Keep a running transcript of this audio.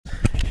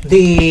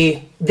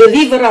the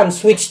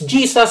deliverance which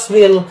Jesus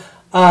will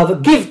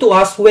give to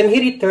us when He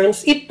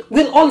returns, it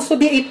will also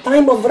be a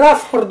time of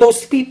wrath for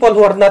those people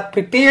who are not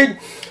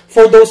prepared,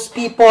 for those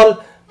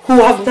people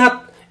who have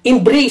not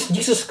embraced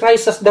Jesus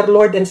Christ as their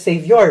Lord and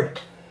Savior.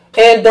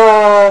 And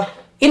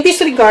in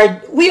this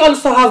regard, we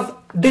also have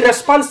the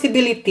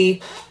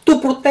responsibility to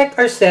protect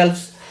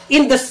ourselves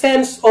in the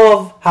sense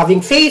of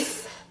having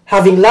faith,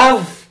 having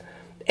love,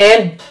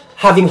 and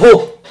having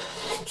hope.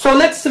 So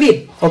let's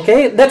read,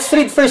 okay? Let's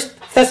read 1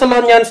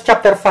 Thessalonians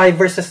chapter 5,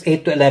 verses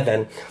 8 to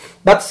 11.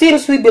 But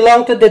since we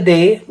belong to the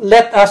day,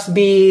 let us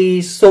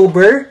be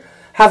sober,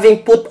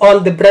 having put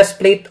on the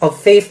breastplate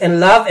of faith and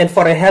love, and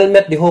for a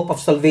helmet the hope of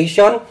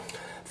salvation.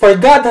 For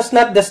God has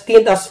not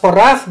destined us for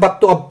wrath,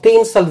 but to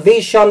obtain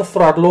salvation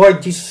through our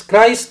Lord Jesus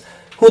Christ,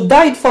 who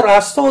died for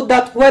us, so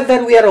that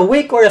whether we are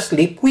awake or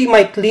asleep, we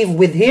might live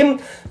with Him.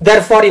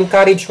 Therefore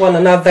encourage one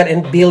another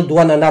and build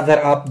one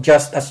another up,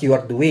 just as you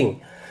are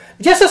doing.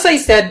 Just as I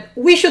said,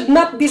 we should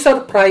not be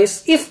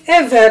surprised if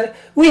ever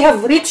we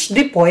have reached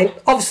the point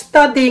of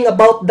studying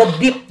about the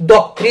deep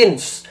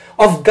doctrines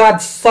of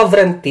God's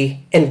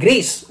sovereignty and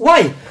grace.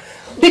 Why?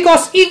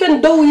 Because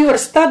even though we were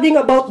studying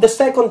about the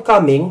second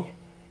coming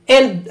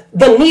and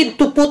the need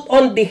to put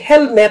on the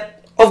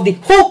helmet of the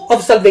hope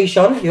of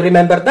salvation, you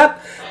remember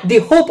that? The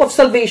hope of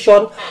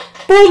salvation,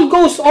 Paul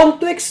goes on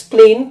to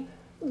explain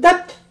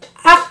that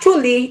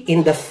actually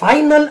in the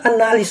final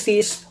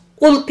analysis,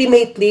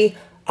 ultimately,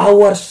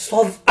 our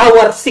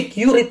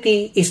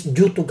security is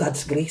due to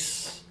God's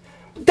grace.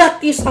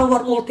 That is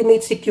our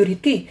ultimate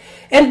security.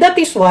 And that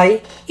is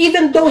why,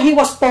 even though he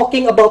was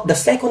talking about the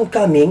second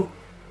coming,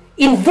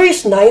 in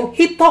verse 9,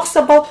 he talks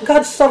about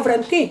God's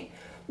sovereignty.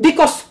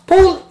 Because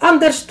Paul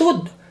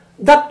understood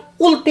that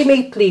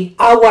ultimately,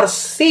 our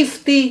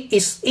safety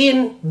is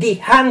in the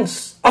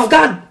hands of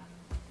God.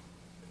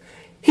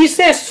 He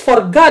says,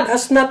 for God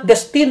has not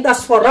destined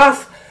us for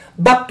wrath,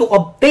 but to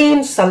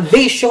obtain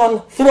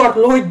salvation through our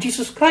Lord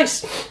Jesus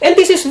Christ. And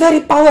this is very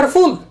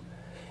powerful.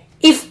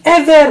 If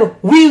ever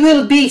we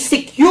will be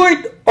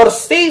secured or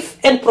safe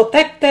and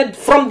protected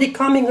from the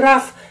coming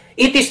wrath,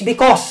 it is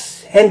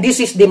because, and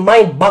this is the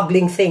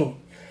mind-boggling thing,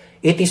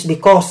 it is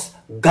because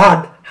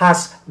God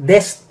has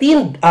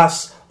destined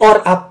us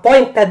or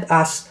appointed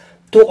us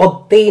to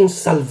obtain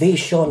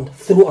salvation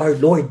through our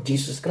Lord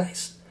Jesus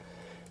Christ.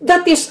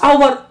 That is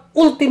our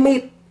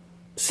ultimate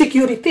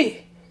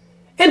security.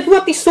 And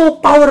what is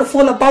so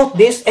powerful about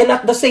this, and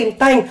at the same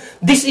time,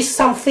 this is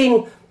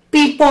something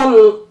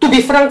people, to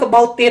be frank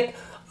about it,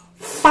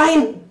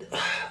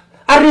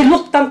 are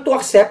reluctant to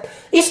accept,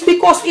 is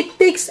because it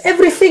takes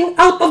everything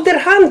out of their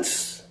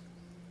hands.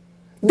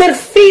 Their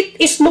fate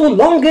is no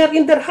longer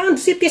in their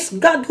hands. It is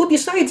God who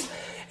decides.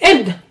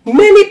 And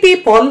many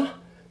people,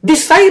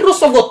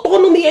 desirous of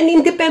autonomy and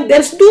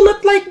independence, do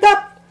not like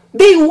that.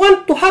 They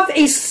want to have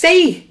a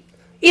say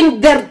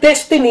in their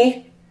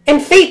destiny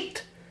and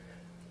fate.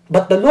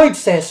 But the Lord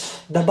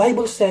says, the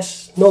Bible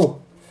says,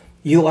 no,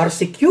 you are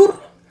secure.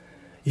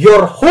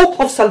 Your hope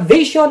of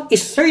salvation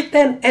is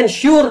certain and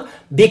sure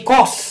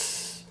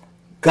because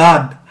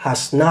God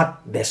has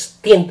not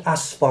destined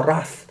us for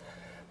wrath,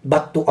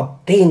 but to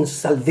obtain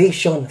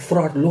salvation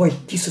through our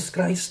Lord Jesus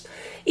Christ.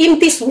 In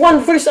this one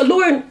verse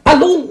alone,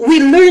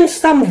 we learn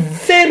some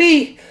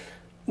very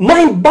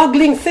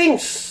mind-boggling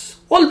things.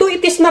 Although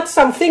it is not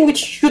something which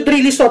should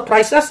really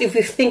surprise us if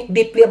we think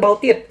deeply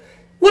about it.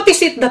 What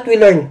is it that we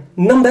learn?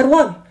 Number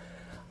one,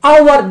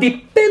 our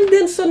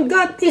dependence on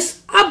God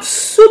is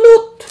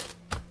absolute.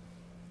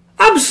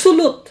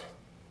 Absolute.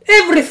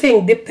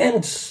 Everything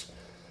depends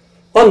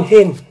on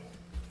Him.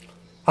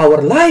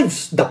 Our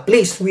lives, the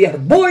place we are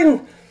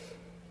born,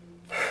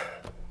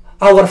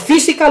 our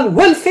physical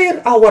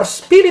welfare, our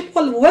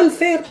spiritual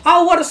welfare,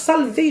 our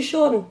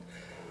salvation,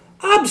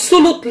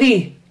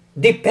 absolutely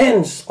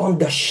depends on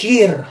the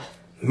sheer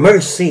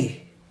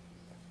mercy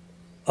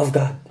of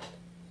God.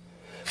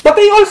 But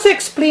I also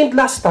explained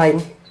last time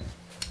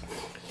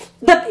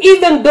that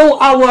even though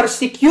our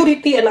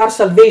security and our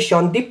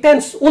salvation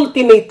depends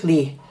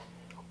ultimately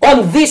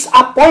on this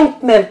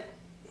appointment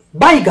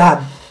by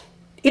God,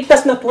 it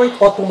does not work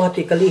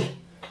automatically.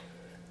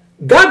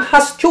 God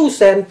has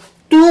chosen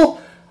to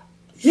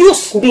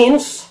use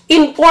means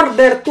in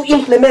order to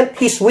implement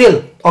His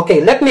will.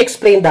 Okay, let me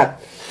explain that.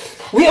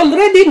 We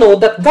already know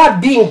that God,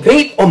 being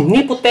great,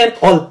 omnipotent,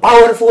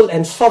 all-powerful,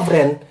 and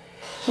sovereign,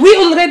 we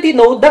already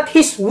know that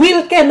His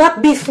will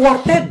cannot be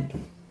thwarted.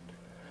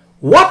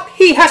 What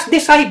He has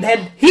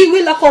decided, He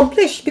will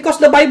accomplish. Because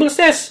the Bible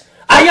says,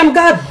 I am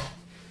God.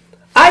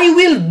 I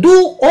will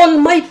do all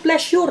my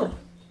pleasure.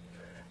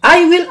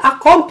 I will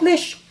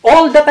accomplish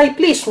all that I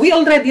please. We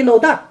already know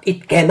that.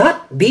 It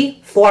cannot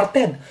be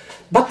thwarted.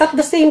 But at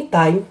the same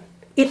time,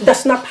 it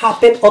does not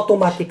happen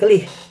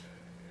automatically.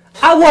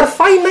 Our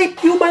finite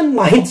human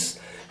minds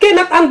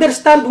cannot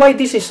understand why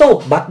this is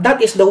so. But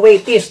that is the way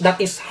it is.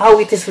 That is how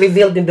it is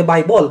revealed in the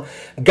Bible.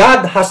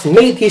 God has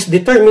made His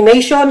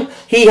determination.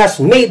 He has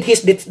made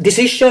His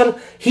decision.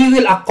 He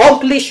will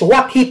accomplish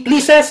what He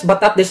pleases.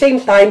 But at the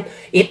same time,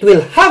 it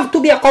will have to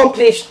be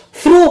accomplished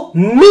through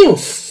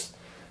means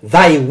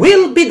Thy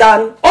will be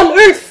done on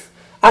earth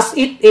as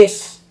it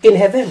is in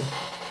heaven.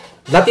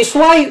 That is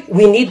why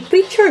we need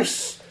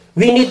preachers.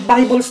 We need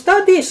Bible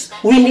studies.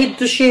 We need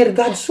to share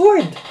God's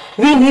word.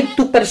 We need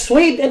to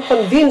persuade and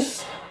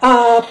convince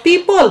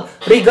people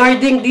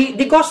regarding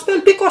the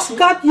gospel, because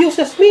God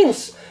uses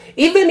means.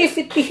 Even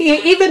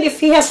if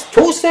He has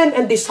chosen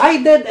and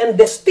decided and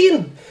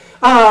destined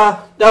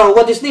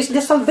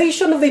the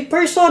salvation of a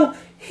person,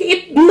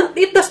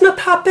 it does not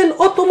happen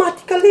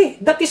automatically.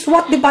 That is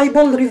what the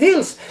Bible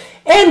reveals.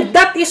 And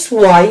that is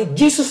why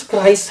Jesus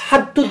Christ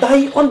had to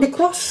die on the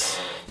cross.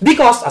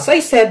 Because, as I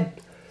said,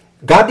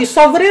 God is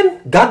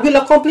sovereign, God will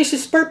accomplish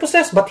His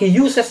purposes, but He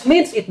uses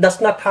means. It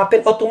does not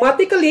happen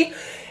automatically.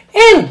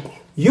 And,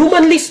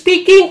 humanly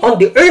speaking, on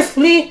the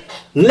earthly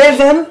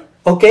level,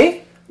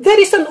 okay, there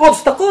is an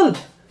obstacle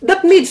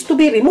that needs to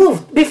be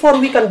removed before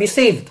we can be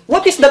saved.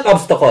 What is that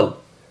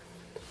obstacle?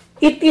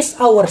 It is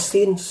our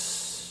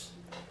sins.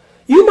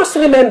 You must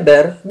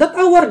remember that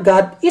our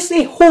God is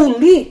a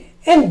holy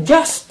and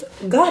just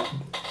God.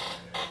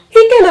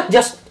 He cannot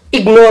just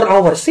ignore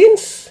our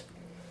sins.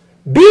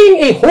 Being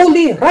a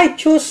holy,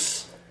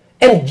 righteous,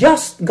 and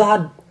just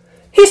God,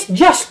 His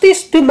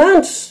justice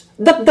demands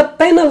that the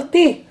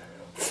penalty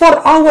for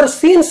our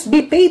sins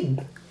be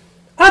paid.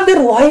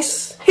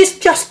 Otherwise, His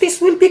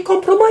justice will be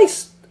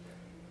compromised.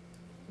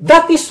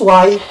 That is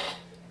why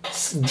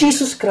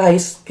Jesus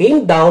Christ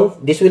came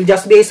down, this will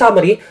just be a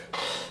summary,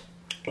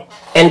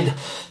 and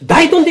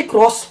died on the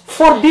cross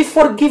for the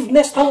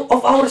forgiveness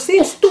of our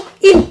sins, to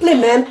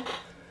implement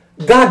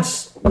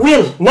God's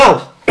will.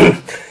 Now,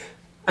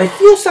 a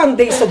few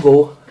Sundays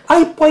ago,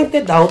 I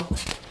pointed out,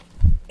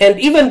 and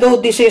even though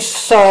this is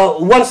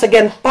once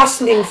again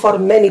puzzling for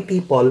many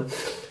people,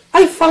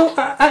 I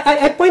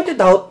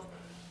pointed out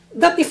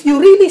that if you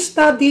really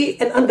study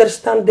and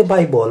understand the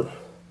Bible,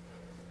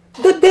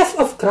 the death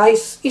of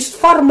Christ is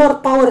far more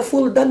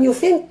powerful than you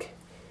think.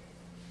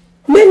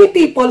 Many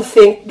people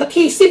think that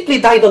He simply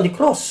died on the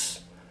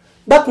cross.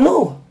 But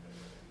no.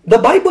 The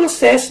Bible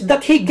says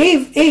that He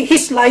gave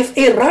His life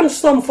a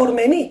ransom for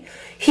many.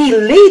 He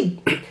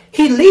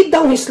laid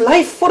down His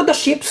life for the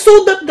sheep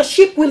so that the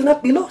sheep will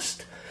not be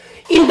lost.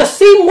 In the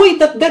same way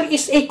that there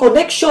is a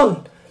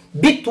connection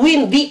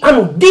between the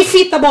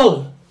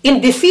undefeatable,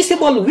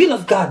 indefeasible will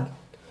of God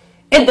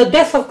and the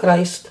death of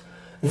Christ,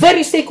 there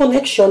is a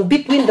connection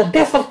between the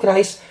death of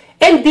Christ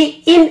and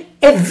the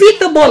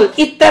inevitable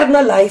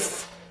eternal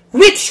life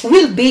which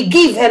will be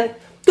given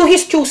to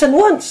His chosen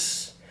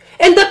ones.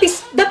 And that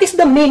is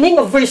the meaning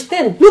of verse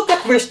 10. Look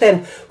at verse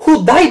 10.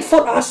 Who died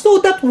for us so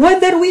that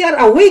whether we are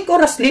awake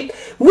or asleep,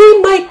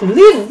 we might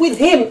live with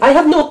Him. I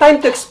have no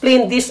time to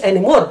explain this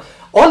anymore.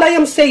 All I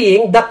am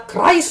saying that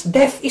Christ's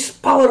death is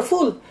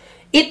powerful.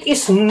 It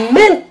is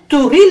meant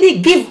to really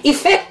give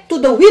effect to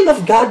the will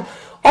of God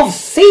of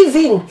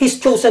saving His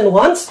chosen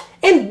ones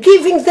and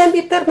giving them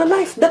eternal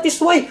life. That is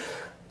why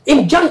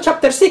in John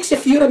chapter 6,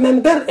 if you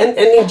remember, and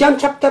in John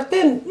chapter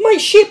 10, my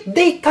sheep,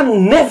 they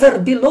can never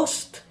be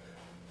lost.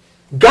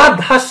 God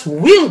has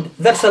willed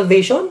their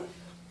salvation.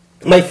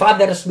 My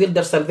Father has willed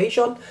their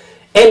salvation.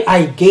 And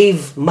I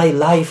gave my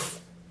life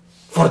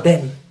for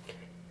them.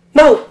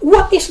 Now,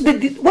 what is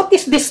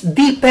this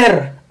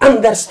deeper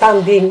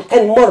understanding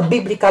and more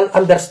biblical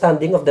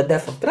understanding of the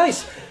death of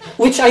Christ,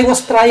 which I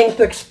was trying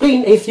to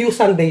explain a few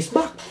Sundays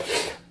back?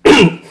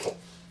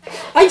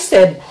 I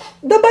said,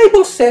 the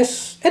Bible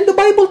says, and the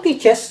Bible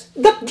teaches,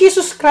 that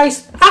Jesus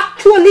Christ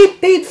actually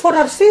paid for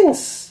our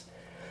sins.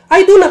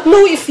 I do not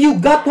know if you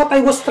got what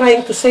I was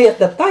trying to say at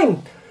that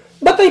time.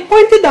 But I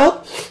pointed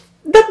out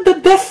that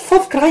the death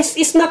of Christ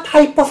is not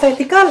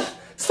hypothetical.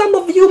 Some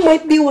of you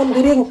might be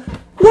wondering,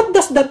 what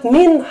does that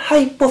mean,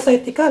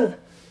 hypothetical?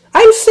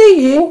 I'm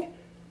saying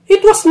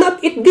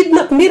it did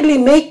not merely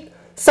make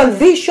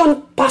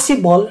salvation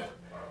possible,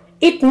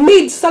 it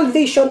made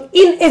salvation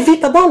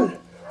inevitable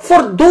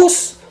for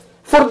those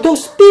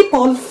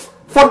people,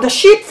 for the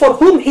sheep for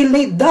whom He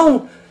laid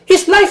down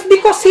His life,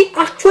 because He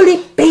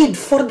actually paid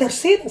for their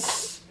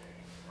sins.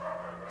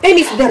 And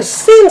if their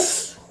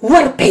sins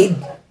were paid,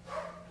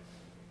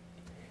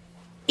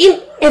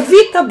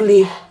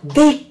 inevitably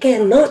they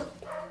cannot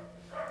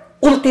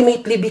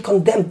ultimately be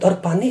condemned or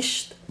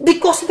punished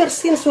because their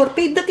sins were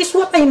paid. That is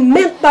what I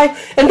meant by,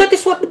 and that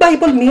is what the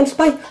Bible means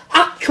by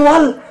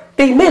actual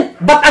payment.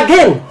 But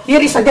again,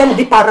 here is again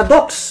the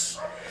paradox.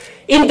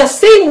 In the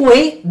same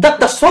way that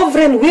the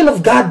sovereign will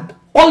of God,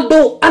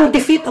 although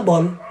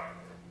undefeatable,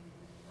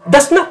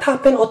 does not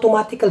happen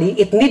automatically,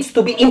 it needs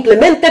to be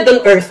implemented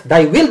on earth.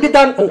 Thy will be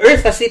done on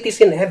earth as it is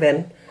in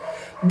heaven.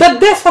 The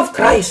death of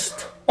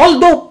Christ,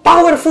 although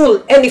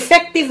powerful and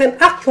effective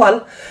and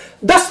actual,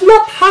 does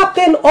not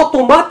happen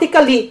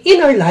automatically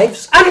in our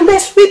lives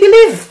unless we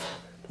believe.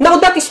 Now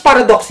that is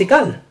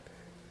paradoxical.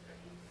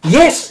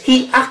 Yes,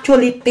 He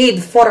actually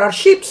paid for our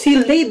sheep. He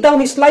laid down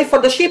His life for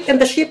the sheep,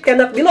 and the sheep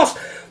cannot be lost.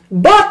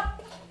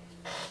 But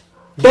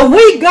the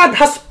way God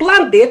has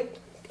planned it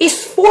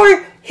is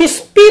for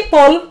His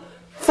people,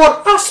 for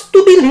us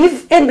to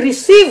believe and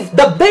receive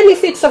the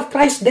benefits of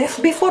Christ's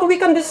death before we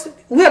can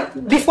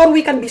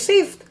be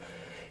saved.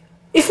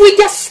 If we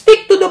just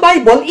stick to the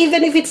Bible,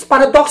 even if it's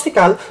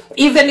paradoxical,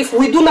 even if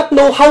we do not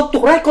know how to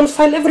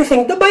reconcile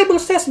everything, the Bible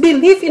says,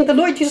 believe in the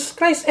Lord Jesus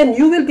Christ and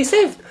you will be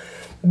saved.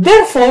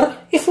 Therefore,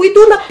 if we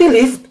do not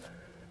believe,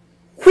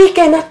 we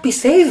cannot be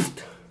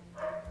saved.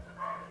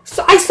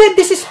 So I said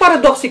this is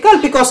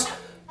paradoxical because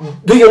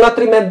do you not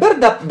remember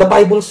that the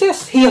Bible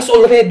says He has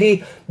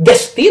already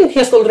destined, He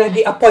has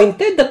already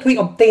appointed that we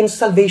obtain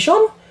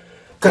salvation?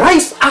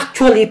 Christ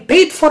actually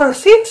paid for our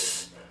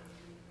sins.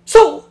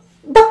 So,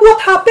 but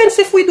what happens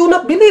if we do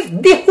not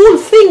believe? The whole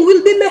thing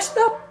will be messed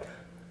up.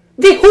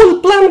 The whole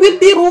plan will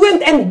be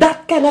ruined, and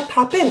that cannot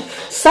happen.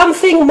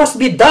 Something must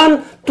be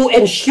done to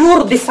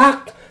ensure the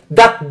fact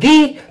that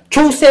the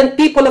chosen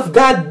people of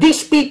God,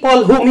 these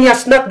people whom He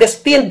has not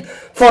destined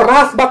for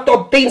wrath but to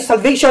obtain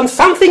salvation,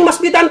 something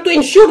must be done to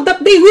ensure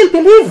that they will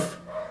believe.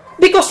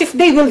 Because if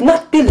they will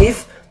not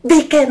believe,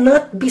 they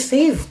cannot be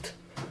saved.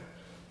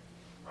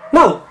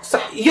 Now,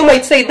 you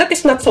might say that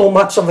is not so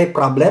much of a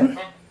problem.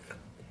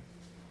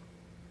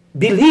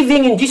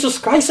 Believing in Jesus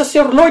Christ as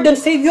your Lord and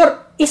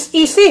Savior is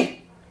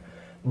easy.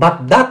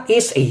 But that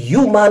is a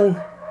human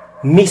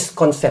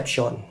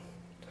misconception.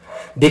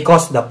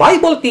 Because the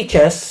Bible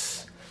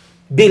teaches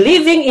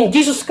believing in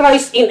Jesus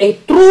Christ in a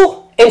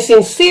true and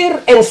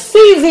sincere and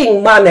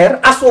saving manner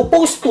as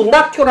opposed to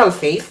natural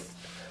faith,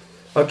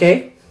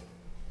 okay,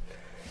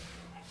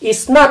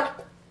 is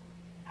not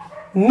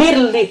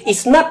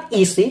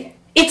easy.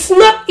 It's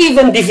not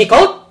even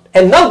difficult.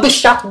 And now be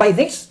shocked by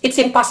this. It's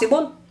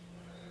impossible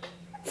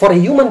for a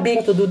human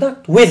being to do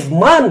that. With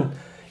man,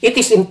 it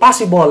is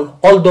impossible,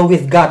 although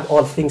with God,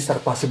 all things are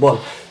possible.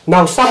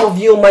 Now, some of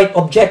you might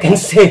object and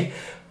say,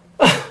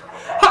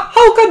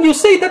 how can you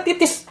say that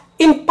it is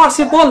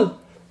impossible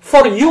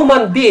for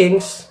human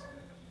beings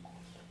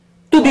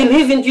to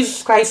believe in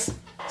Jesus Christ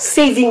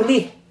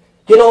savingly?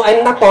 You know,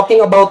 I'm not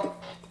talking about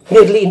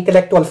merely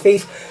intellectual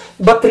faith,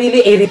 but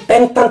really a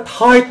repentant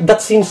heart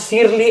that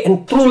sincerely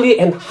and truly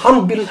and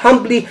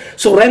humbly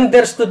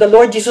surrenders to the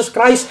Lord Jesus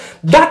Christ.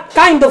 That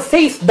kind of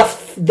faith,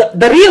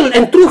 the real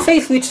and true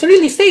faith which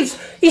really saves,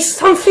 is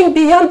something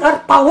beyond our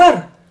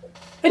power.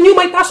 And you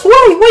might ask,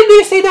 why? Why do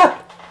you say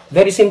that?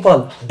 Very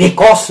simple.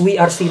 Because we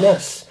are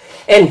sinners.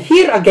 And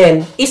here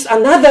again is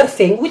another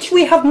thing which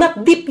we have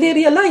not deeply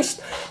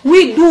realized.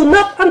 We do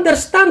not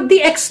understand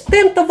the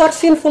extent of our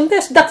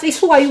sinfulness. That is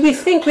why we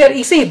think we are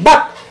easy.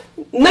 But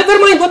never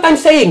mind what I'm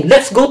saying.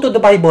 Let's go to the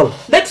Bible.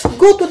 Let's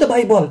go to the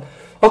Bible.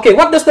 Okay,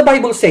 what does the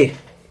Bible say?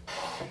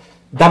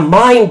 The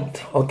mind.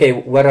 Okay,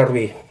 where are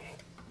we?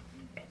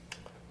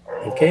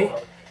 Okay.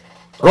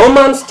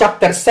 Romans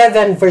chapter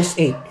 7 verse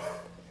 8.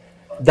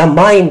 The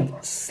mind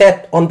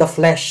set on the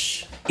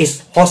flesh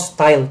is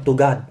hostile to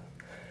God.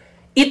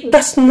 It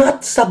does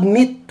not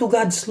submit to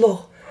God's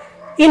law.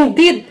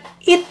 Indeed,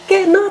 it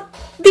cannot.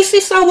 This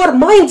is our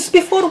minds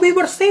before we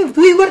were saved.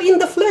 We were in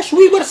the flesh.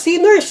 We were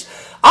sinners.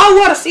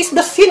 Ours is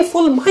the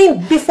sinful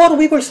mind before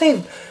we were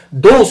saved.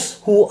 Those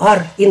who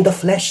are in the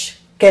flesh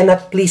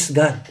cannot please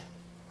God.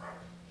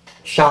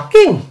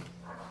 Shocking.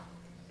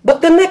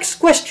 But the next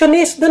question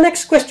is,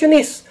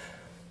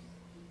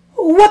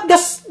 what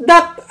does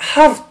that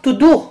have to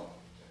do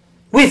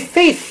with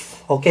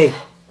faith? Okay.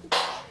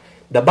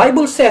 The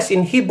Bible says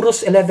in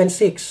Hebrews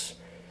 11:6,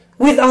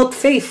 without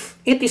faith,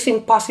 it is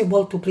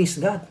impossible to please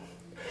God.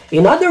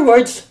 In other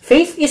words,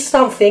 faith is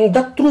something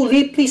that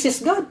truly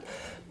pleases God.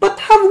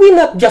 But have we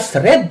not just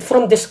read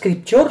from the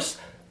scriptures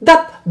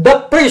that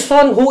the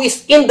person who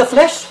is in the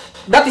flesh,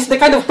 that is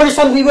the kind of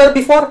person we were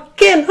before,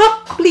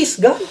 cannot please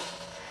God?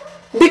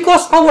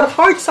 Because our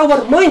hearts,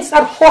 our minds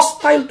are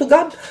hostile to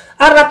God,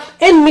 are at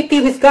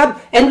enmity with God.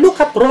 And look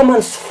at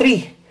Romans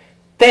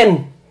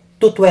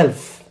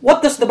 3:10-12. What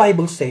does the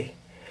Bible say?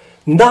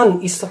 None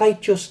is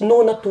righteous,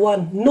 no, not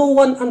one. No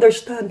one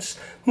understands.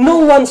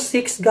 No one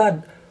seeks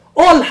God.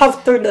 All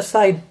have turned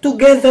aside.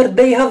 Together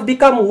they have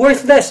become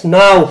worthless.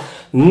 Now,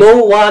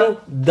 no one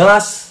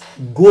does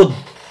good.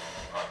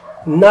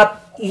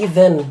 Not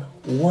even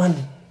one.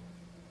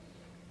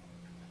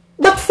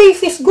 But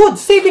faith is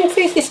good. Saving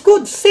faith is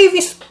good.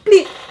 Saving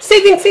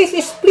faith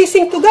is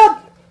pleasing to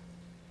God.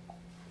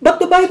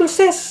 But the Bible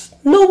says,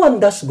 no one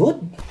does good.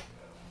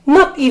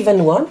 Not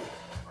even one.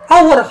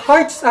 Our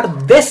hearts are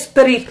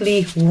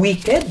desperately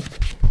wicked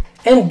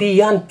and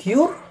beyond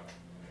cure.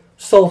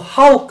 So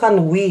how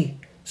can we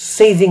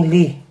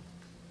savingly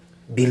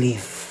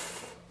believe?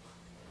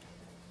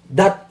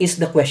 That is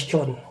the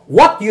question.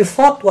 What you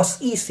thought was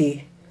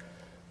easy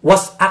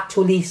was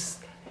actually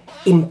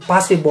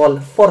impossible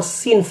for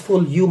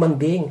sinful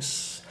human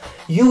beings.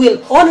 You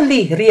will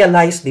only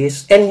realize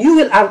this and you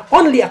will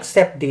only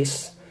accept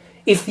this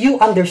if you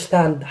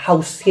understand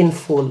how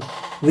sinful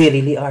we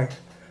really are.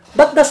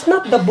 But does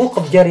not the book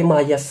of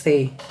Jeremiah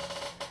say,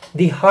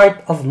 the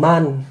heart of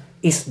man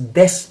is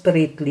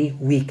desperately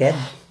wicked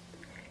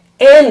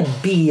and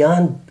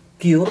beyond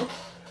cure?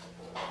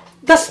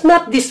 Does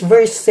not this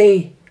verse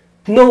say,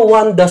 no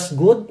one does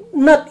good,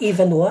 not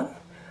even one?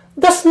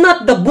 Does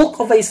not the book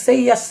of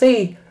Isaiah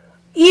say,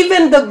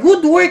 even the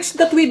good works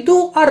that we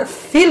do are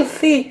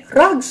filthy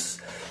rags?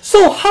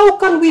 So how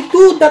can we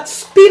do that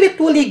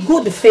spiritually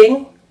good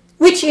thing,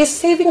 which is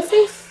saving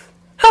faith?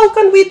 How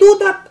can we do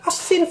that as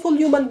sinful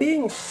human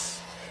beings?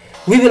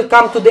 We will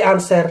come to the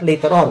answer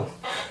later on.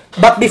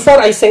 But before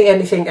I say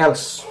anything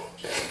else,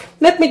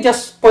 let me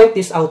just point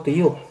this out to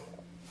you.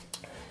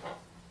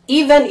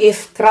 Even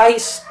if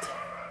Christ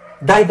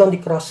died on the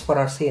cross for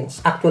our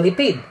sins, actually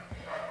paid,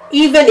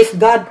 even if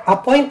God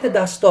appointed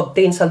us to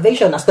obtain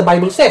salvation, as the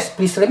Bible says,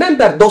 please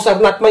remember, those are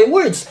not my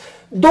words.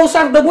 Those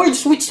are the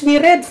words which we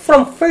read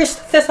from 1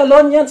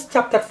 Thessalonians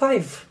chapter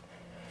 5.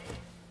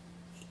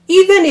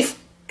 Even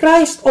if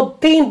Christ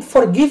obtained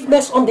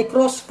forgiveness on the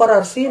cross for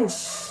our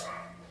sins,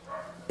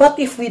 but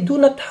if we do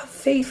not have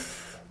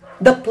faith,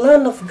 the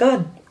plan of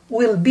God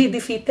will be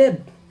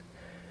defeated,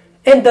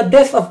 and the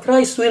death of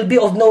Christ will be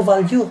of no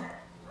value.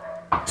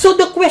 So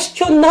the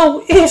question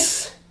now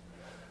is,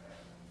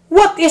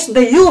 what is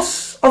the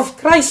use of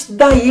Christ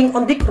dying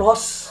on the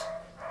cross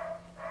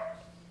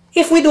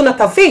if we do not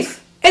have faith?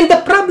 And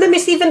the problem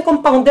is even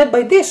compounded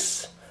by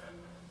this.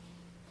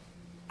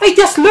 I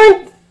just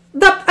learned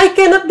that I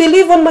cannot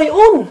believe on my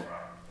own.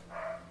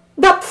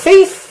 That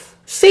faith,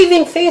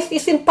 saving faith,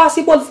 is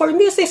impossible for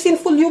me as a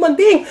sinful human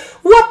being.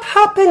 What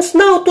happens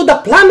now to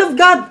the plan of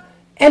God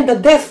and the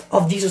death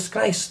of Jesus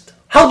Christ?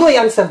 How do I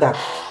answer that?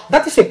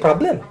 That is a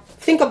problem.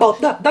 Think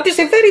about that. That is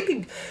a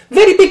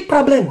very big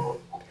problem.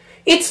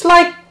 It's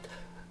like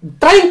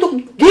trying to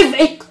give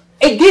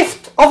a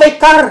gift of a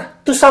car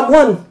to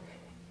someone,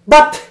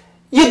 but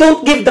you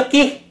don't give the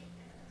key.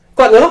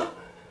 Kung ano?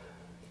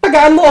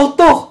 Pagaan mo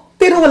auto,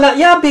 pero wala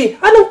yabi.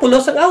 Anong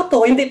pulos ang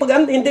auto? Hindi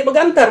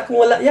pag-antar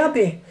kung wala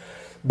yabi.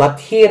 But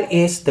here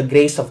is the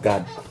grace of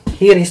God.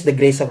 Here is the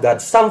grace of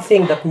God.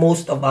 Something that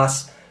most of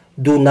us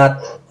do not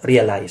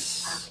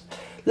realize.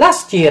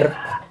 Last year,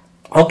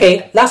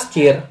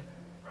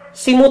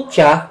 si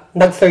Mutya,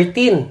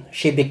 nag-13.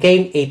 She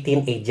became a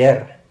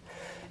teenager.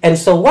 And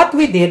so what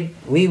we did,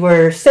 we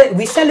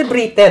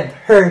celebrated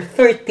her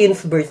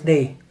 13th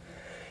birthday.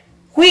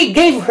 We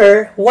gave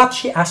her what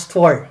she asked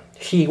for.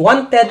 She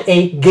wanted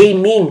a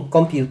gaming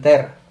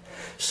computer.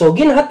 So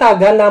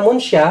ginhatagan namon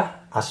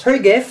siya as her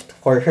gift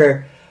for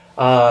her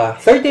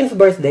 13th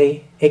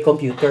birthday, a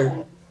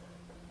computer.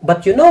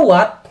 But you know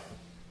what?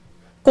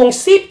 Kung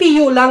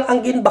CPU lang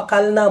ang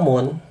ginbakal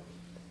namon,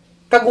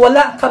 kag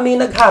wala kami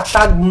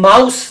naghatag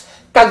mouse,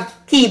 kag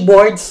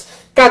keyboards,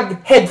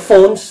 kag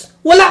headphones,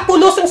 wala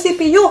pulos ang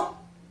CPU.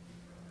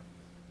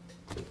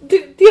 Do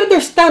you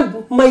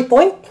understand my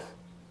point?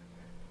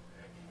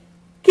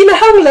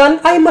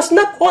 Kinahanglan, I must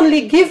not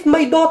only give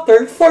my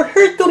daughter for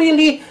her to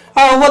really,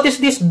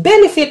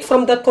 benefit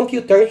from that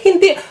computer.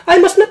 Hindi, I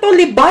must not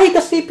only buy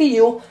the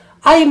CPU,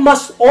 I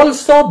must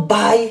also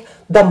buy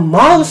the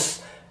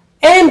mouse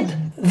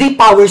and the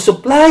power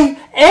supply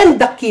and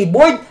the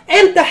keyboard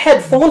and the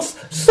headphones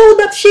so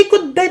that she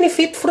could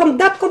benefit from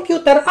that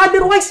computer.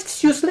 Otherwise,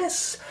 it's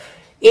useless.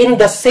 In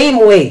the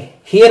same way,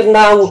 here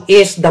now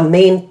is the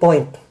main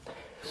point.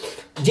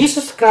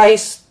 Jesus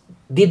Christ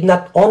did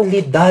not only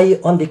die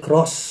on the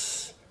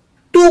cross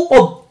to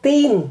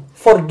obtain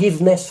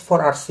forgiveness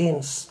for our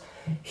sins.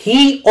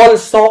 He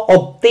also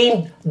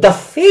obtained the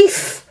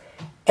faith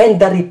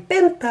and the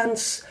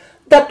repentance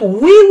that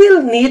we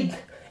will need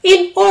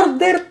in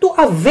order to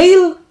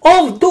avail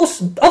of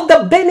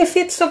the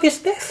benefits of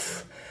his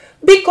death.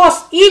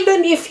 Because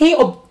even if he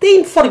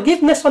obtained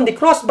forgiveness on the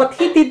cross, but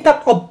he did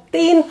not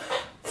obtain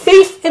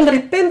faith and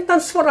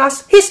repentance for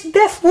us, his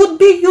death would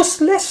be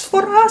useless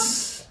for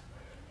us.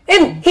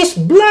 And his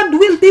blood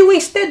will be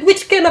wasted,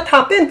 which cannot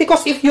happen.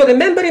 Because if you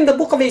remember in the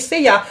book of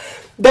Isaiah,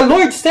 the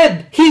Lord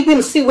said, he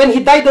will see, when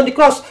he died on the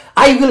cross,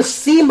 I will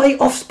see my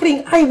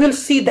offspring, I will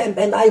see them,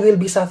 and I will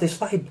be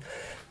satisfied.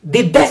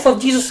 The death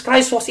of Jesus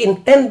Christ was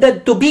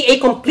intended to be a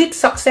complete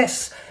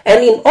success.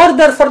 And in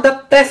order for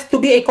that death to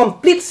be a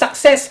complete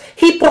success,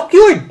 he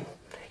procured,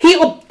 he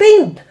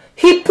obtained,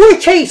 he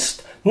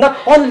purchased not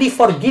only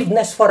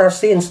forgiveness for our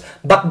sins,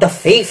 but the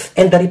faith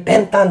and the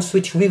repentance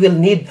which we will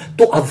need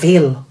to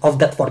avail of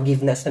that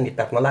forgiveness and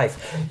eternal life.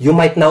 You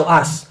might now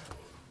ask,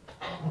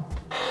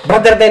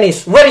 Brother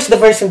Dennis, where is the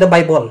verse in the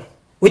Bible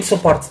which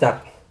supports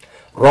that?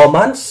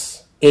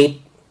 Romans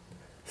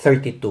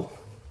 8:32.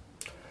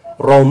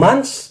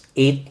 Romans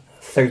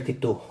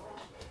 8:32.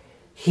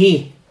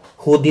 He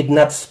who did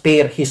not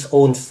spare his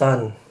own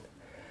son,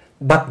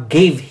 but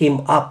gave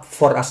him up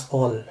for us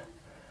all,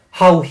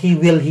 how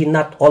will he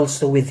not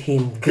also with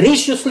him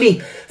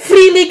graciously,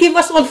 freely give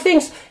us all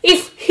things?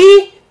 If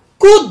he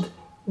could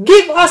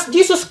give us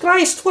Jesus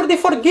Christ for the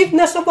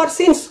forgiveness of our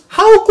sins,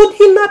 how could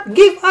he not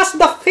give us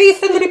the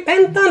faith and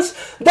repentance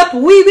that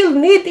we will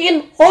need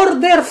in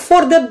order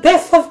for the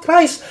death of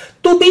Christ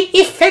to be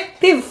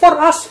effective for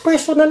us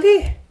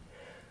personally?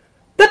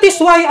 That is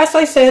why, as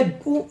I said,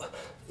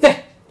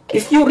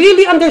 if you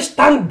really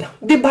understand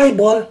the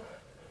Bible,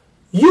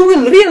 you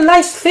will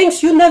realize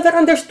things you never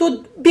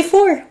understood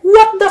before.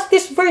 What does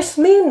this verse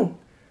mean?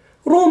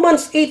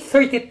 Romans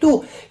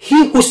 8:32.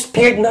 He who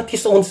spared not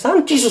his own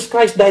son, Jesus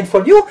Christ died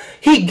for you.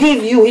 He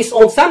gave you his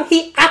own son.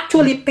 He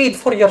actually paid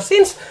for your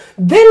sins.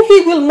 Then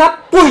he will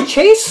not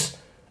purchase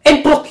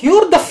and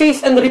procure the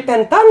faith and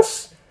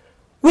repentance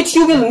which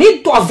you will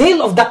need to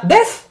avail of that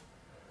death?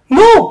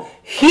 No,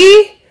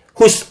 He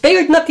who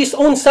spared not His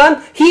own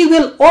Son, He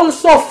will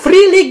also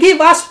freely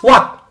give us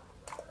what?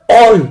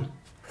 All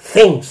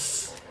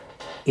things,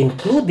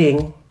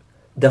 including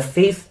the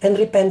faith and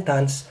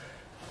repentance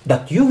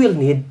that you will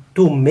need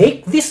to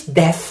make this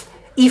death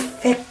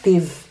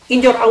effective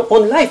in your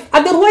own life.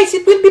 Otherwise,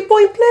 it will be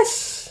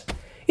pointless.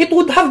 It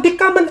would have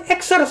become an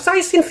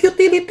exercise in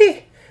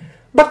futility.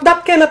 But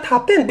that cannot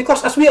happen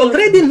because as we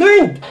already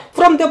learned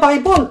from the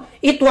Bible,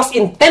 it was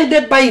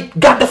intended by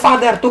God the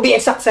Father to be a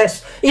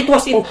success. It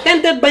was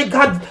intended by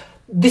God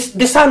the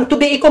Son to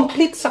be a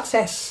complete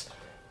success.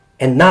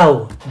 And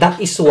now, that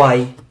is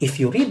why, if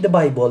you read the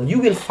Bible, you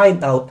will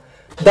find out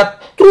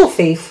that through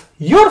faith,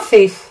 your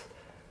faith,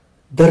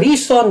 the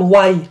reason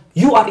why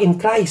you are in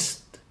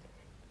Christ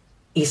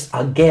is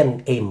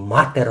again a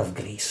matter of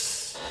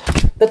grace.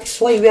 That is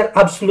why we are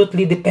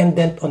absolutely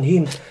dependent on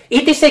Him.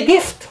 It is a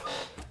gift.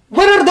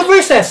 What are the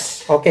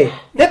verses? Okay,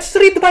 let's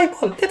read the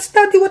Bible. Let's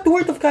study what the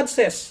Word of God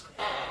says.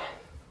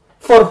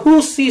 For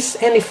who sees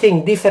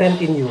anything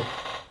different in you?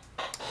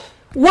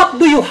 What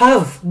do you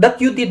have that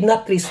you did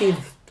not receive?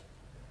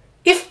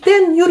 If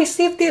then you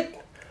received it,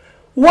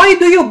 why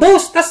do you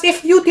boast as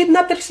if you did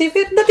not receive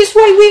it? That is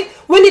why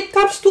when it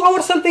comes to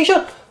our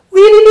salvation, we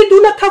really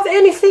do not have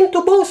anything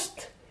to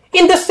boast.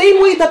 In the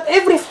same way that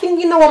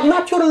everything in our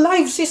natural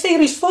lives is a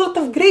result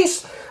of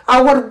grace.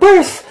 Our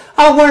birth,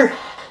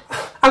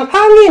 ang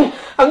hangin,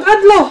 ang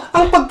adlaw,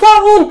 ang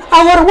pagkaon,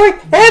 our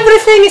work,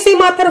 everything is a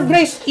matter of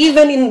grace.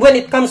 Even when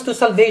it comes to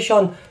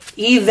salvation,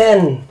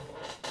 even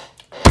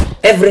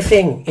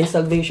everything in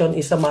salvation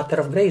is a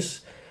matter of grace.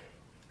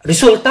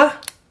 Resulta,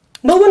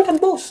 no one can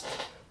boast.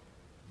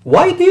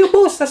 Why do you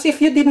boast as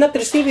if you did not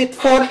receive it?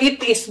 For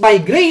it is by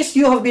grace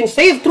you have been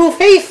saved through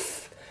faith.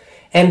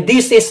 And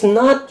this is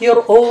not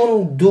your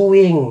own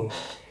doing.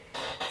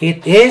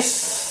 It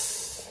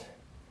is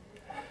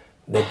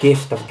the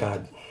gift of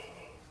God.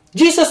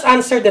 Jesus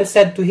answered and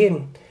said to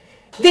him,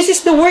 this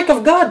is the work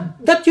of God,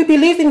 that you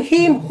believe in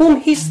Him whom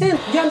He sent.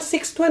 John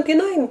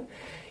 6:29.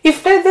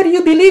 If ever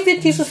you believe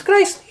in Jesus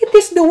Christ, it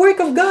is the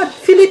work of God.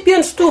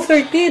 Philippians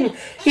 2:13.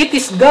 It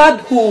is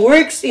God who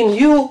works in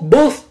you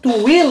both to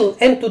will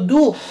and to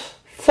do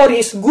for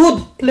His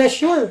good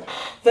pleasure.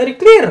 Very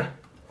clear.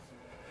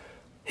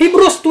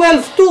 Hebrews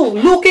 12:2.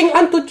 Looking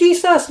unto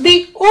Jesus,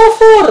 the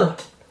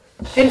author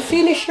and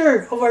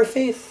finisher of our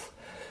faith.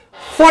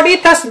 For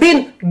it has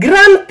been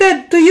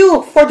granted to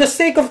you for the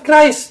sake of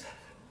Christ.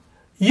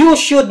 You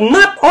should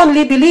not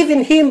only believe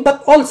in Him,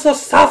 but also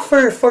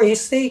suffer for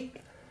His sake.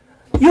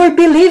 Your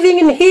believing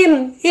in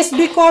Him is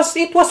because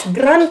it was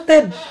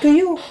granted to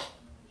you.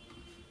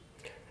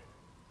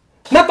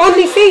 Not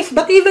only faith,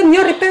 but even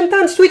your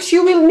repentance, which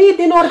you will need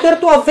in order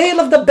to avail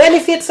of the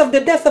benefits of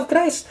the death of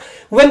Christ.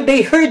 When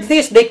they heard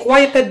this, they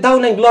quieted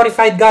down and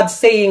glorified God,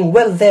 saying,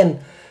 well then,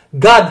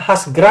 God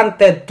has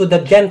granted to the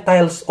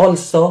Gentiles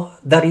also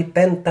the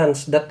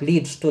repentance that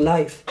leads to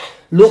life.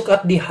 Look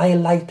at the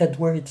highlighted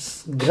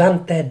words.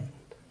 Granted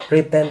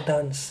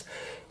repentance.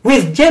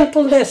 With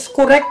gentleness,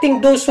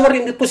 correcting those who are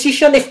in the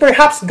position, if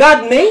perhaps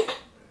God may,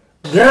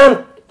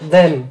 grant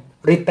them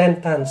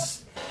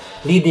repentance,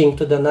 leading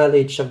to the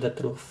knowledge of the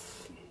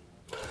truth.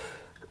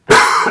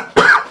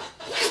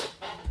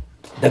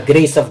 The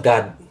grace of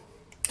God.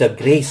 The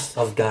grace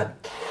of God.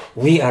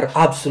 We are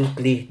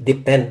absolutely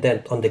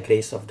dependent on the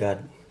grace of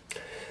God.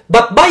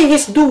 But by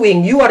His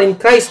doing, you are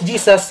in Christ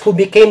Jesus, who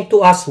became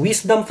to us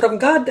wisdom from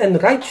God and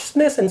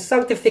righteousness and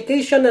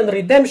sanctification and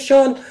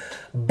redemption.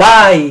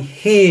 By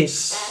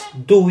His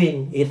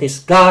doing, it is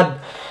God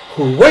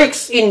who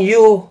works in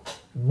you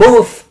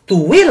both to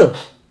will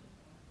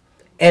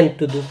and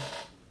to do.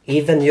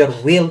 Even your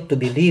will to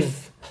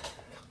believe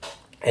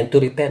and to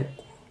repent.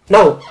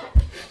 Now,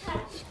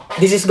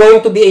 this is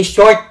going to be a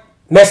short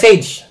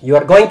message. You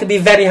are going to be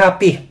very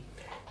happy.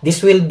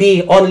 This will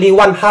be only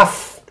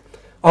 1/2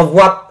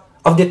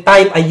 of the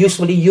time I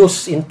usually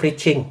use in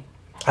preaching.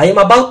 I am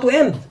about to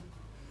end.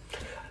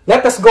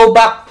 Let us go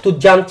back to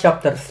John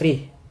chapter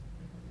 3.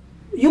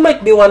 You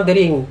might be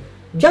wondering,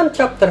 John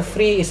chapter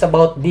 3 is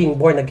about being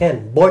born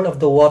again, born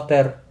of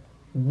water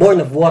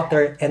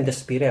and the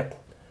Spirit.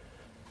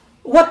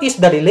 What is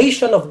the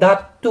relation of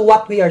that to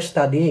what we are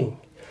studying?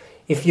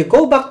 If you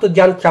go back to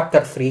John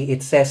chapter 3,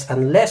 it says,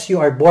 unless you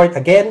are born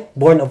again,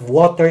 born of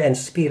water and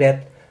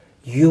Spirit,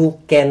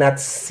 you cannot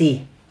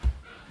see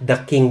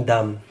the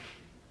kingdom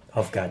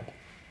of God.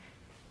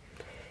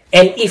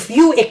 And if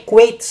you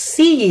equate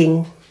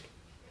seeing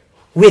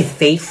with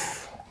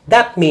faith,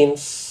 that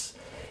means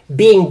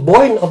being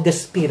born of the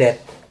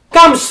Spirit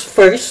comes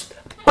first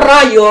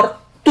prior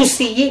to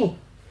seeing.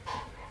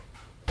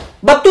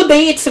 But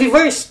today, it's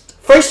reversed.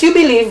 First you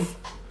believe,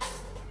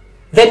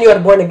 then you are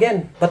born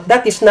again. But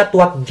that is not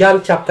what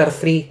John chapter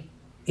 3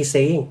 is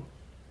saying.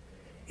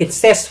 It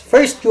says,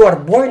 first you are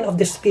born of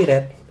the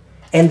Spirit,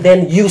 and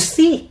then you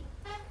see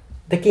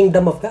the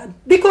kingdom of God.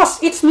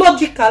 Because it's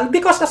logical,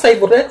 because as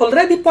I've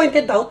already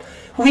pointed out,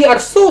 we are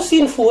so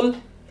sinful,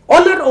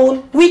 On our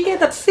own, we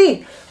cannot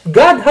see.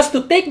 God has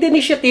to take the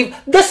initiative.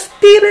 The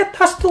Spirit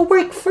has to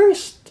work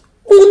first.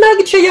 Una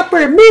gid siya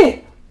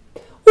permi.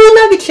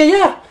 Una gid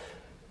siya.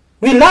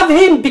 We love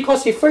Him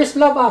because He first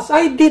loved us.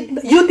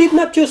 You did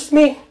not choose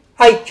me.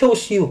 I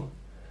chose you.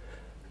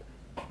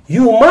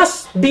 You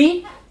must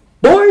be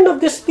born of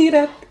the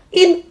Spirit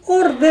in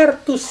order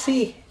to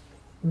see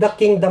the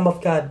kingdom of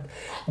God.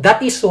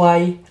 That is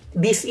why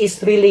this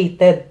is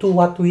related to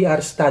what we are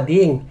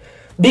studying.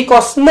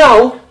 Because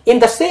now, in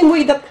the same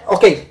way that,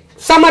 okay,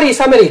 summary,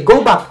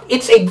 go back.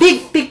 It's a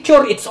big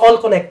picture, it's all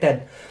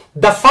connected.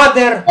 The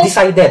Father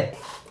decided.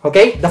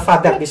 Okay? The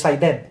Father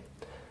decided.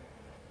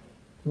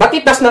 But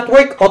it does not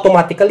work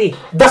automatically.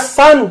 The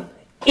Son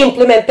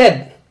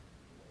implemented.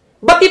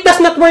 But it does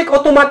not work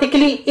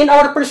automatically in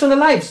our personal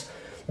lives.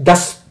 The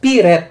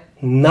Spirit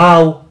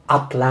now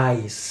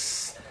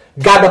applies.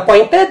 God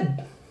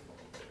appointed.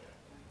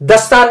 The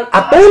Son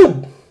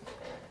atoned.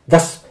 The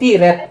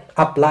Spirit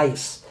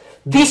applies.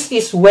 This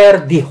is where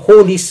the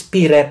Holy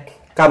Spirit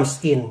comes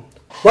in.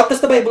 What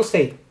does the Bible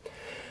say?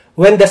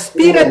 When the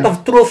Spirit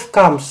of truth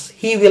comes,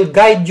 He will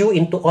guide you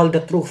into all the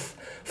truth.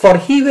 For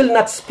He will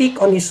not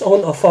speak on His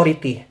own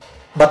authority.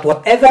 But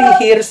whatever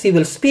He hears, He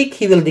will speak.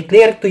 He will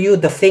declare to you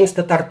the things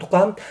that are to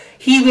come.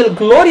 He will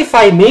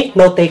glorify me.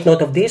 Now take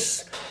note of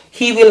this.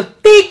 He will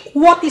take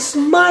what is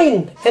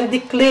mine and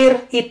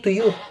declare it to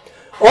you.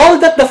 All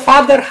that the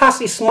Father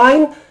has is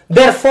mine.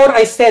 Therefore,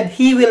 I said,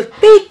 He will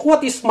take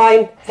what is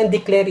mine and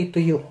declare it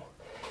to you.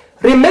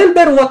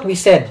 Remember what we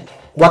said,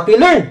 what we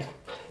learned,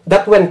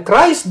 that when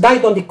Christ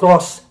died on the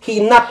cross, He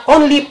not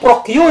only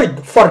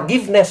procured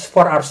forgiveness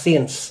for our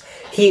sins,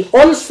 He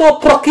also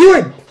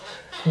procured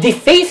the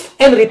faith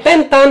and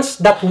repentance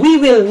that we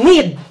will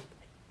need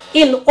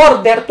in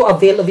order to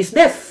avail of His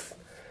death.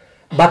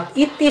 But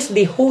it is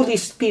the Holy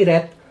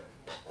Spirit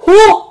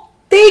who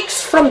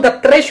takes from the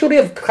treasury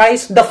of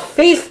Christ the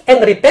faith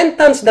and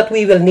repentance that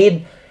we will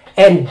need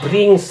and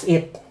brings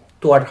it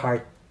to our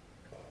heart.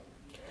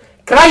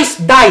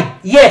 Christ died,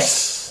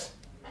 yes,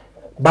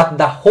 but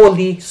the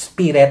Holy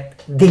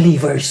Spirit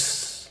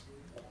delivers.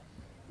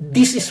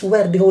 This is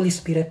where the Holy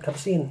Spirit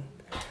comes in.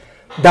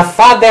 The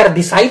Father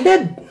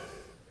decided,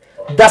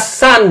 the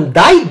Son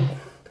died,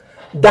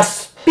 the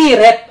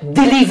Spirit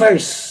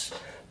delivers.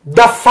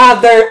 The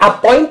Father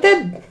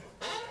appointed,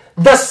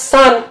 the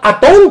Son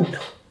atoned,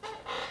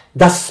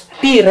 the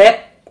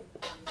Spirit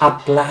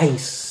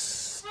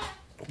applies.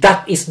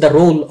 That is the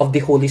role of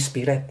the Holy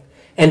Spirit.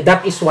 And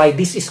that is why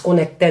this is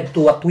connected to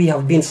what we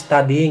have been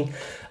studying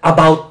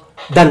about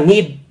the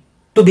need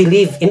to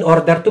believe in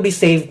order to be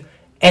saved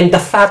and the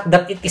fact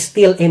that it is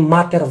still a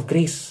matter of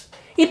grace.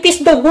 It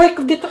is the work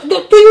of the...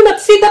 Do you not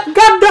see that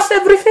God does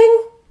everything?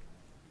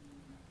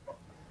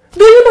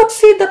 Do you not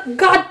see that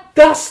God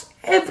does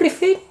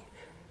everything?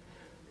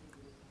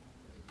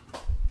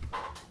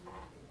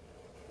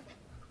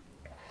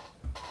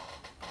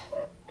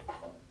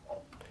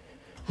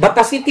 But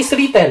as it is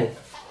written,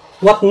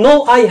 what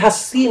no eye has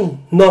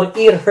seen, nor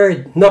ear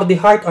heard, nor the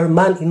heart or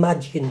man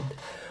imagined,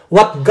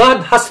 what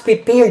God has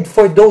prepared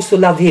for those who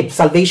love Him.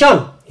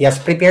 Salvation, He has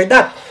prepared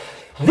that.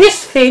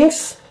 These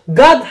things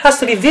God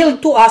has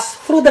revealed to us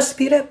through the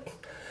Spirit.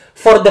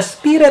 For the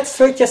Spirit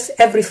searches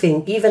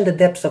everything, even the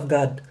depths of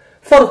God.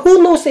 For who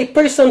knows a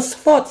person's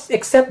thoughts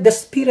except the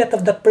spirit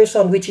of that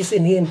person which is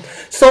in him?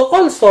 So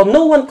also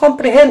no one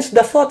comprehends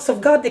the thoughts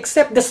of God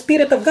except the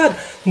Spirit of God.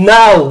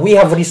 Now we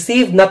have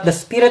received not the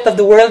spirit of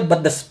the world,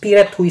 but the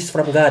Spirit who is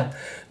from God,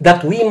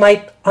 that we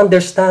might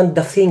understand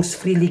the things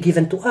freely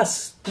given to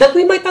us. That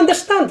we might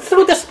understand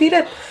through the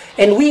Spirit.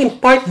 And we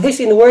impart this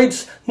in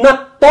words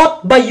not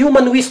taught by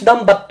human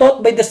wisdom, but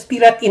taught by the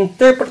Spirit,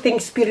 interpreting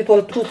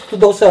spiritual truth to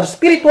those who are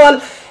spiritual.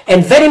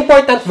 And very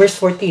important, verse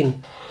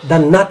 14. The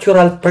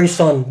natural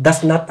person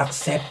does not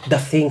accept the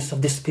things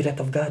of the Spirit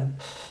of God.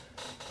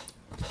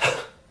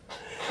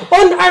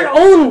 On our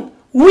own,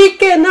 we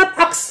cannot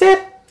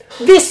accept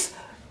this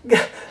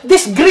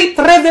great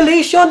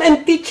revelation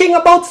and teaching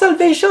about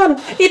salvation.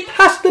 It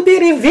has to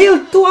be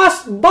revealed to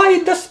us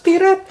by the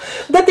Spirit.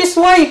 That is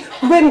why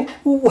when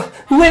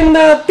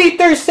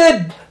Peter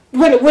said,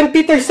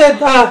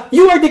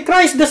 you are the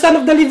Christ, the Son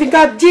of the living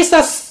God,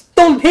 Jesus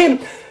told him,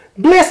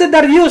 blessed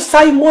are you,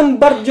 Simon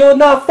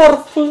Bar-Jonah, for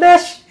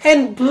flesh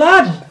and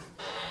blood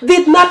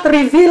did not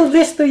reveal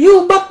this to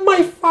you, but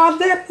my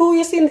Father who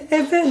is in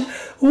heaven.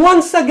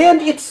 Once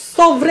again, it's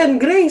sovereign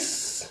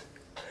grace.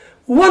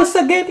 Once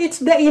again, it's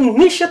the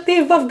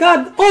initiative of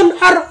God. On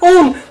our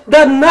own,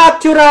 the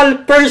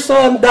natural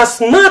person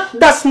does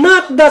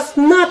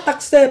not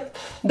accept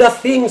the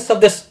things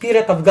of the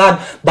Spirit of God.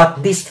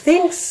 But these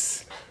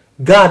things,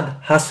 God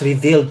has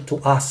revealed to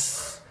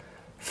us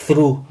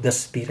through the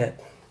Spirit.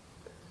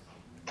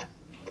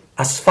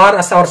 As far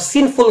as our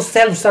sinful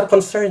selves are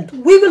concerned,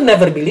 we will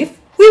never believe.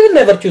 We will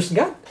never choose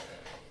God.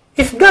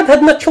 If God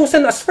had not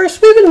chosen us first,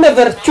 we will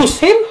never choose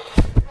Him.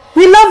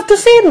 We love to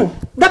sin.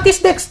 That is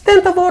the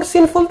extent of our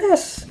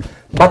sinfulness.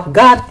 But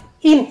God,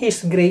 in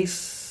His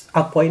grace,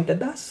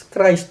 appointed us.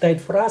 Christ died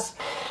for us.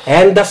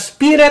 And the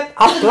Spirit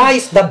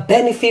applies the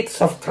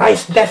benefits of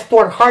Christ's death to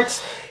our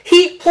hearts.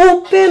 He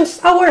opens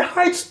our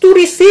hearts to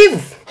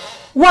receive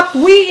what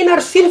we in our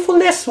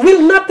sinfulness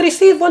will not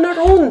receive on our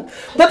own.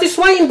 That is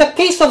why in the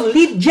case of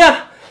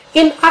Lydia,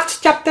 in Acts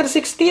chapter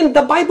 16,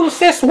 the Bible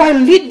says, while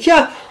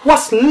Lydia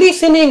was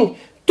listening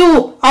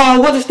to,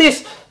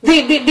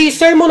 the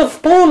sermon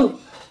of Paul,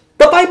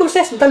 the Bible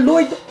says, the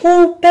Lord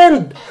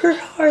opened her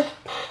heart.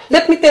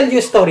 Let me tell you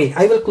a story.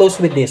 I will close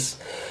with this.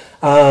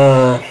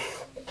 One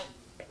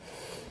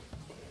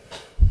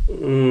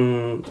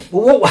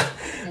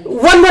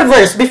more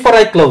verse before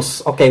I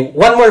close. Okay,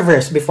 one more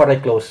verse before I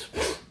close.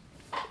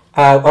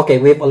 Okay,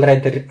 we've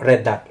already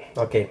read that.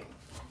 Okay.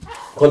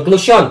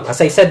 Conclusion.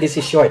 As I said, this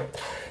is short.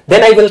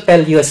 Then I will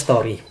tell you a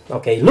story.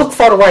 Okay, look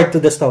forward to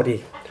the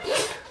story.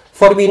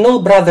 For we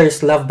know,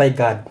 brothers, loved by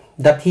God,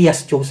 that He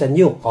has chosen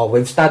you. Oh,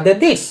 we've studied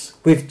this.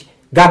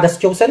 God has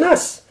chosen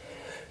us.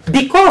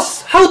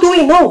 Because, how do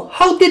we know?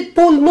 How did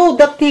Paul know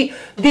that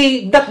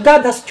that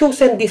God has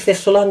chosen the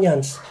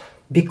Thessalonians?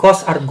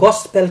 Because our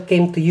gospel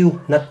came to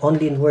you not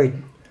only in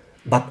word,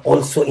 but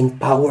also in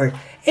power,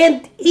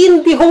 and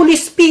in the Holy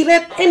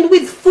Spirit, and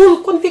with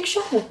full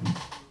conviction.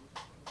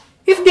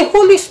 If the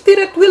Holy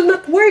Spirit will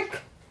not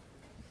work,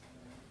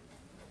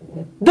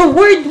 the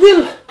word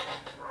will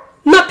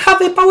not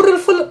have a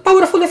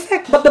powerful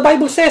effect. But the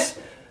Bible says,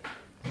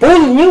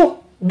 Paul knew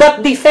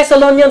that the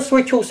Thessalonians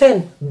were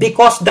chosen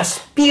because the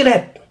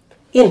Spirit,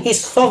 in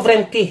His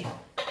sovereignty,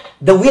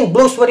 the wind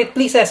blows where it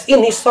pleases,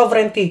 in His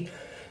sovereignty,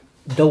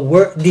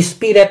 the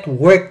Spirit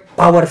worked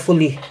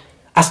powerfully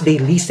as they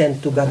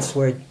listened to God's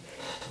word.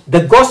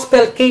 The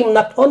gospel came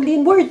not only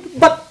in word,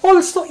 but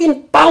also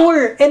in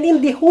power and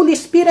in the Holy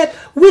Spirit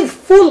with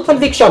full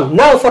conviction.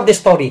 Now for the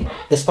story.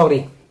 The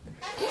story.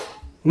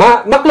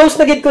 Ma-close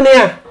na gid ko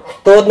niya.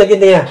 Tuod na gid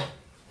niya.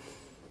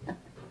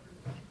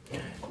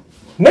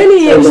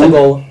 Many years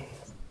ago,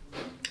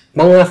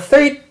 mga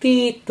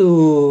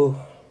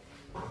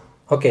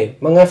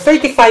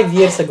 35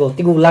 years ago,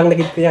 tigulang na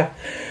gid ko niya,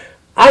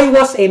 I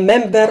was a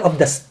member of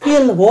the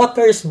Still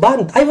Waters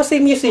Band. I was a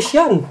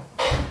musician.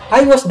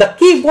 I was the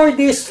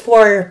keyboardist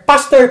for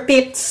Pastor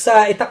Pitt's,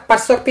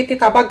 Pastor Pitt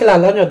itabang,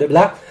 kilala nyo, di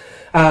ba?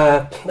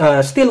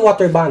 Still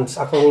Water Bands.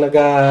 Akong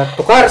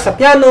nagatukar sa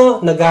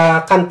piano,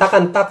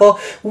 nagakanta-kanta ko.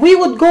 We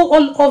would go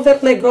all over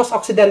Negros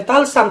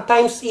Occidental,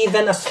 sometimes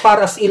even as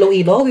far as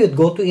Iloilo. We would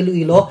go to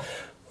Iloilo.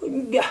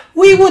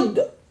 We would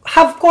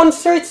have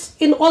concerts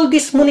in all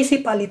these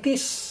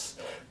municipalities.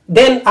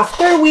 Then,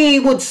 after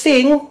we would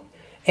sing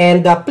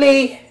and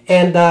play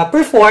and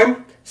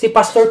perform, si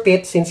Pastor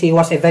Pitt, since he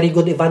was a very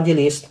good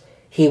evangelist,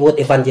 he would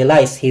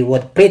evangelize. He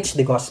would preach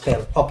the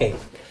gospel. Okay.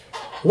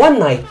 One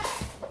night,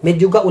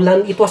 medyo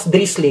gaulan, it was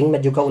drizzling,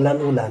 medyo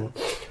gaulan-ulan.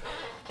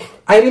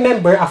 I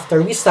remember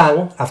after we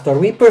sang, after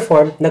we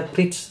performed,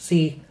 nag-preach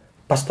si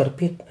Pastor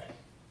Pitt.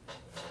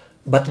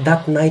 But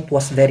that night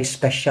was very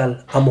special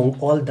among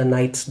all the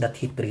nights that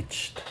he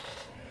preached.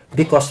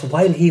 Because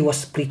while he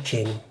was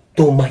preaching,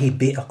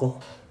 tumahibi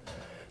ako.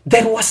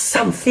 There was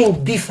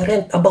something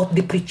different about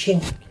the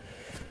preaching.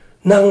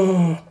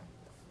 Nang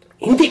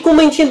hindi ko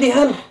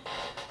maintindihan.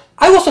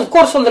 I was of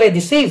course already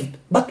saved.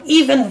 But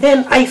even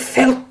then, I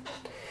felt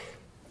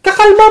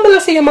kakalma man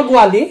lang siya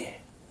magwali.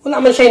 Wala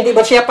man siya, hindi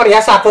ba siya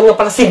pareha sa akin nga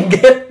pala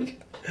single.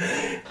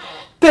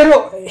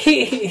 Pero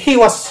he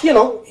was,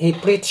 he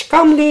preached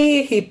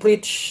calmly, he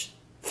preached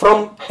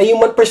from a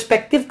human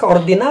perspective,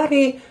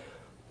 ka-ordinary.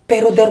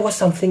 Pero there was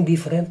something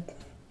different.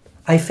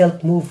 I felt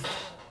moved,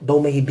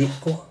 though mahibig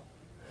ko.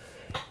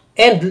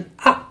 And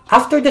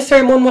after the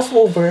sermon was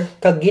over,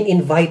 kag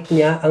gin-invite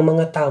niya ang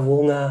mga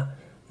tao nga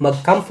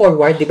mag-come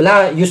forward. Di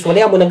ba?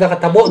 Usually, amo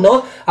nagkakatabo,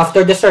 no?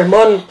 After the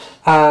sermon,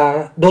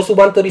 those who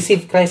want to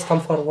receive Christ,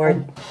 come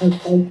forward.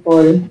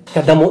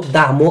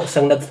 Kadamo-damo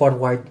sang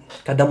nag-forward.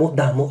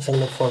 Kadamo-damo sang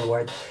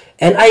nag-forward.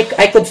 And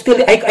I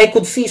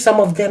could see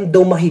some of them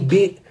though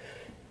mahibi.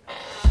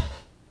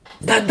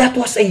 That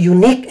was a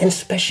unique and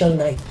special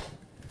night.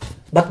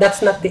 But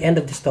that's not the end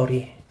of the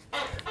story.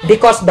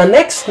 Because the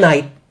next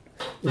night,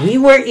 we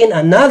were in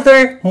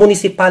another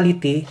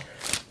municipality.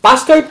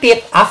 Pastor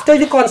Pitt, after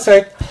the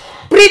concert,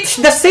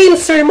 preached the same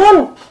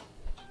sermon.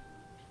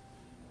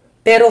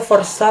 Pero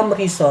for some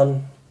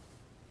reason,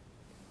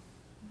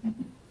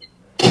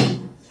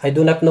 I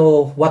do not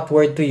know what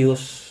word to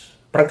use.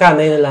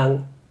 Prangkana yun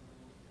lang.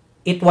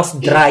 It was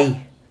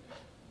dry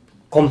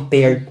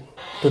compared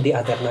to the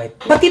other night.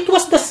 But it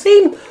was the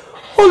same.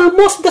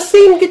 Almost the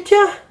same,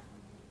 gitya.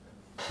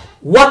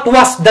 What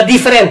was the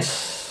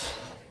difference?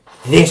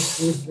 This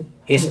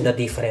is the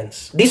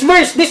difference. This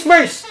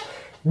verse.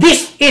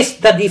 This is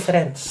the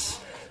difference.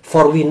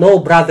 For we know,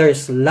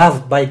 brothers,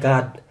 loved by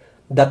God,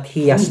 that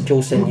He has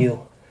chosen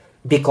you,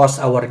 because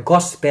our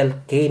gospel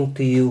came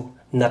to you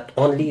not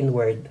only in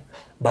word,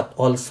 but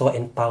also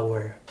in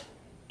power,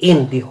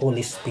 in the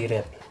Holy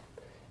Spirit,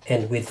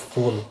 and with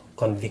full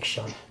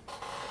conviction.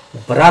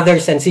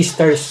 Brothers and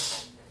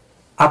sisters,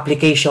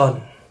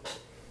 application.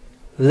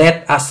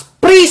 Let us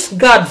praise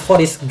God for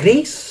His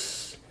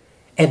grace,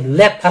 and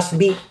let us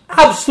be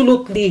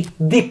absolutely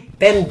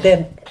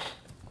dependent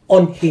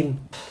on Him.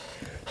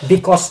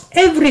 Because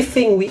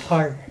everything we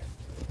are,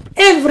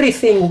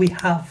 everything we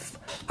have,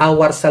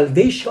 our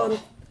salvation,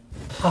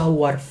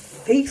 our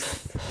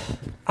faith,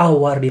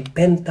 our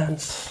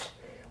repentance,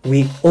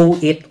 we owe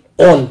it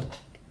all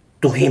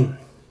to Him.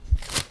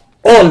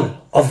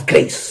 All of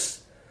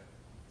grace.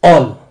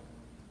 All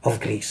of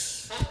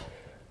grace.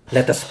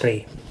 Let us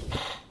pray.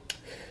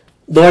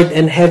 Lord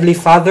and Heavenly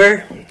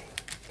Father,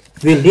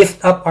 we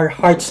lift up our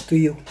hearts to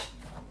you.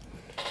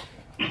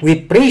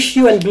 We praise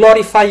you and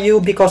glorify you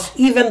because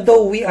even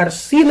though we are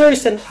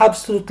sinners and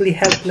absolutely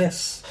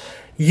helpless,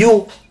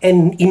 you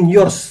and in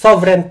your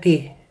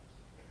sovereignty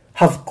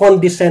have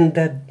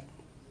condescended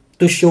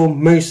to show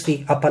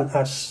mercy upon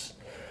us.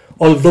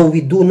 Although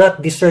we do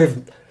not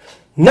deserve,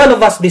 none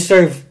of us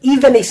deserve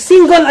even a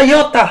single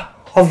iota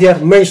of your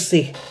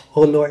mercy,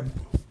 O Lord.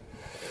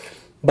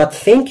 But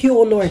thank you,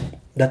 O Lord,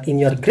 that in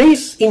your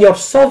grace, in your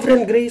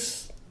sovereign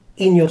grace,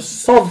 in your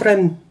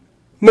sovereign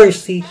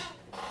mercy,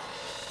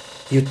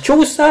 you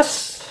chose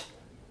us,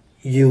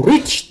 you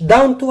reached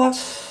down to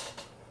us,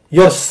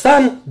 your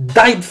Son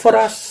died for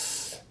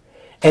us,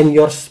 and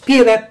your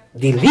Spirit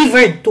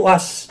delivered to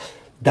us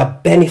the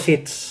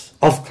benefits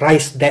of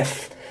Christ's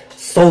death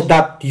so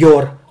that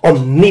your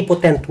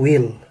omnipotent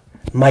will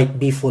might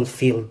be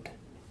fulfilled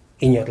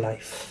in your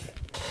life.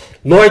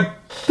 Lord,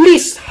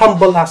 please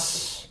humble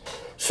us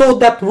so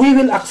that we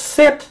will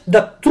accept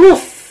the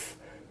truth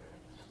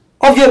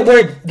of your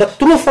word, the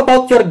truth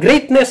about your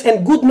greatness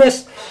and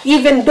goodness,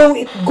 even though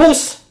it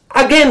goes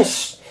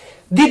against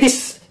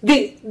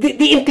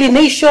the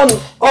inclination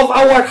of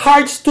our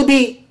hearts to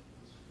be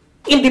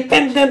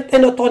independent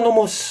and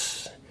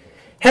autonomous.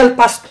 Help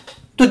us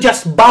to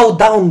just bow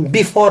down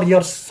before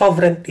your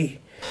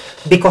sovereignty,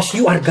 because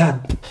you are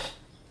God.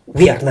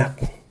 We are not.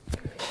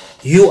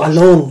 You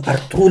alone are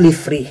truly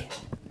free.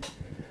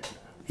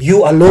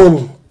 You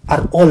alone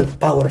are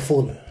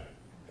all-powerful.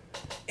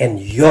 And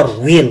your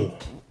will,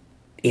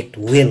 it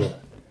will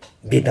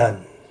be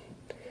done.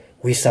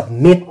 We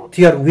submit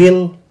to your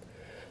will,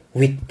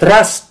 we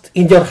trust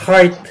in your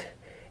heart,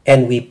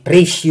 and we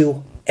praise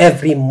you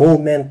every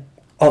moment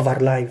of our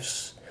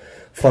lives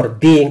for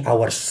being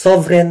our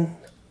sovereign,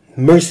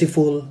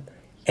 merciful,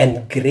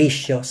 and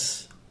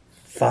gracious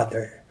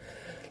Father.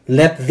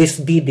 Let this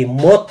be the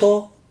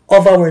motto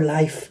of our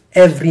life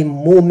every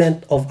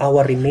moment of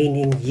our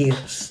remaining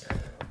years.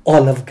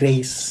 All of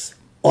grace,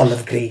 all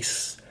of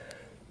grace.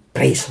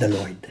 Praise the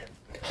Lord.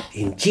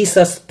 In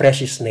Jesus'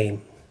 precious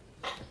name,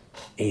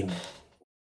 amen.